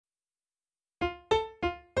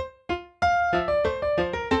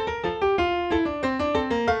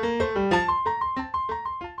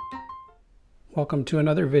Welcome to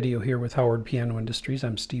another video here with Howard Piano Industries.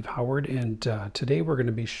 I'm Steve Howard, and today we're going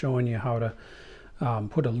to be showing you how to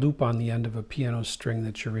put a loop on the end of a piano string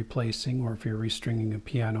that you're replacing, or if you're restringing a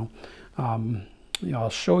piano. I'll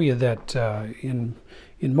show you that in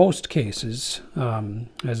most cases,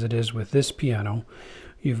 as it is with this piano,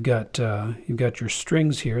 you've got your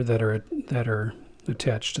strings here that are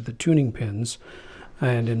attached to the tuning pins,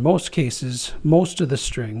 and in most cases, most of the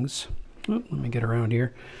strings, let me get around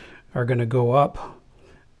here, are going to go up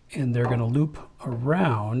and they're going to loop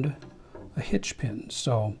around a hitch pin.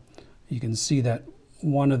 So you can see that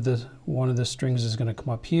one of the strings is going to come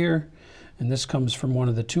up here, and this comes from one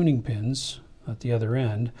of the tuning pins at the other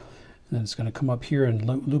end, and then it's going to come up here and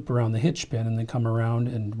loop around the hitch pin and then come around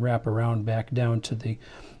and wrap around back down to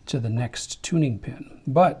the next tuning pin.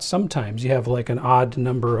 But sometimes you have like an odd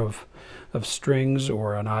number of strings,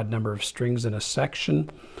 or an odd number of strings in a section,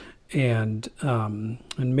 and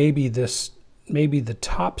maybe the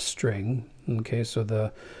top string, okay, so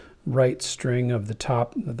the right string of the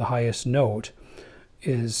top, the highest note,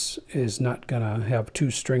 is not going to have two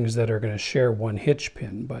strings that are going to share one hitch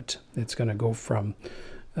pin, but it's going to go from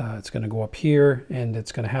it's going to go up here, and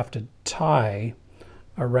it's going to have to tie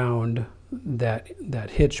around that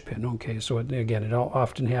hitch pin. Okay, so again, it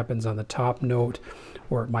often happens on the top note,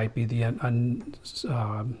 or it might be the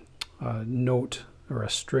note or a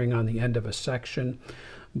string on the end of a section,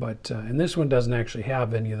 but and this one doesn't actually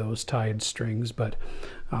have any of those tied strings, but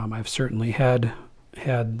I've certainly had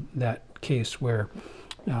that case where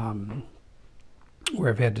I've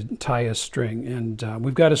had to tie a string, and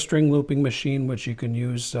we've got a string looping machine which you can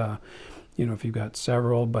use, if you've got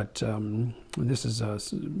several, but this is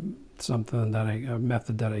something that a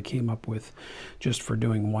method that I came up with just for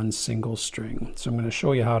doing one single string. So I'm going to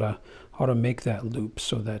show you how to make that loop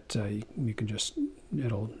so that you can just,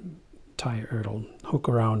 it'll hook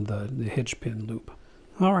around the hitch pin loop.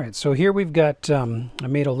 All right, so here we've got I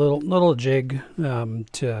made a little jig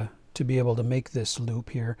to be able to make this loop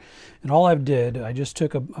here, and all I just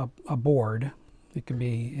took a board. It can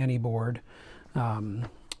be any board,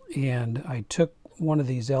 and I took one of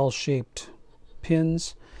these L-shaped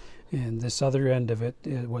pins, and this other end of it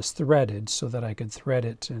was threaded so that I could thread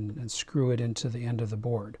it and screw it into the end of the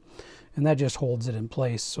board, and that just holds it in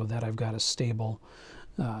place so that I've got a stable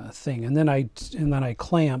thing. And then I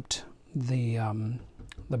clamped the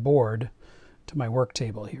board to my work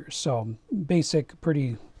table here. So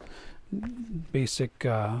pretty basic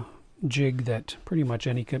jig that pretty much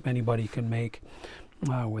anybody can make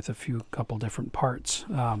with a couple different parts.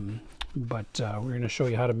 But we're going to show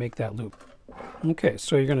you how to make that loop. Okay,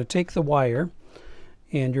 so you're going to take the wire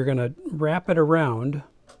and you're going to wrap it around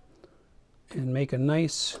and make a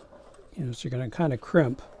nice, so you're going to kind of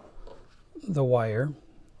crimp the wire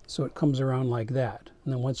so it comes around like that.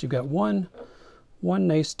 And then once you've got one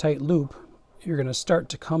nice tight loop, you're going to start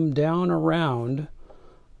to come down around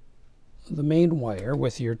the main wire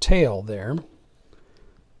with your tail there,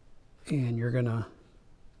 and you're going to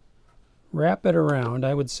wrap it around,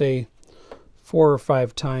 I would say 4 or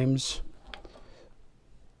 5 times,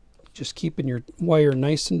 just keeping your wire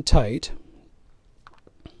nice and tight.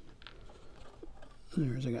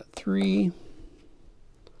 I got 3.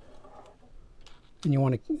 And you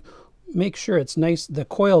want to make sure it's nice, the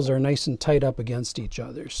coils are nice and tight up against each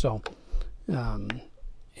other. So, and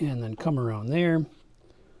then come around there,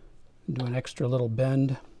 do an extra little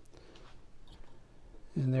bend,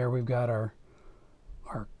 and there we've got our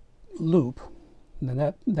loop. And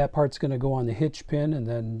then that part's going to go on the hitch pin, and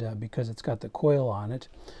then because it's got the coil on it,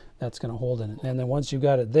 that's going to hold it. And then once you've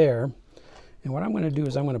got it there, and what I'm going to do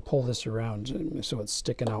is I'm going to pull this around so it's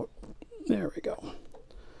sticking out. There we go.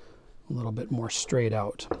 A little bit more straight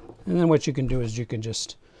out. And then what you can do is you can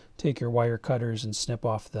just take your wire cutters and snip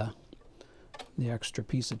off the extra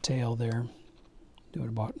piece of tail there. Do it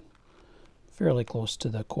about fairly close to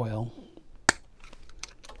the coil.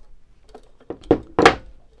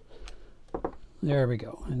 There we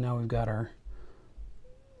go. And now we've got our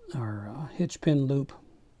hitch pin loop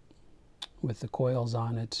with the coils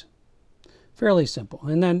on it. Fairly simple.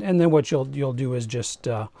 And then what you'll do is just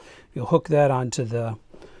you'll hook that onto the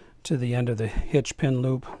end of the hitch pin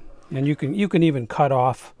loop, and you can even cut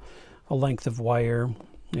off a length of wire,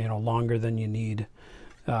 longer than you need,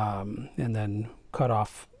 and then cut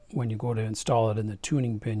off when you go to install it in the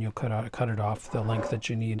tuning pin. You'll cut it off the length that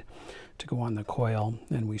you need to go on the coil,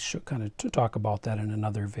 and we should kind of talk about that in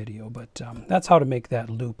another video. But that's how to make that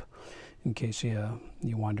loop, in case you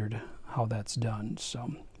wondered how that's done.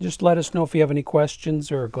 So just let us know if you have any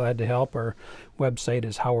questions, or glad to help. Our website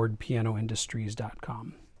is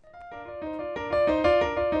howardpianoindustries.com.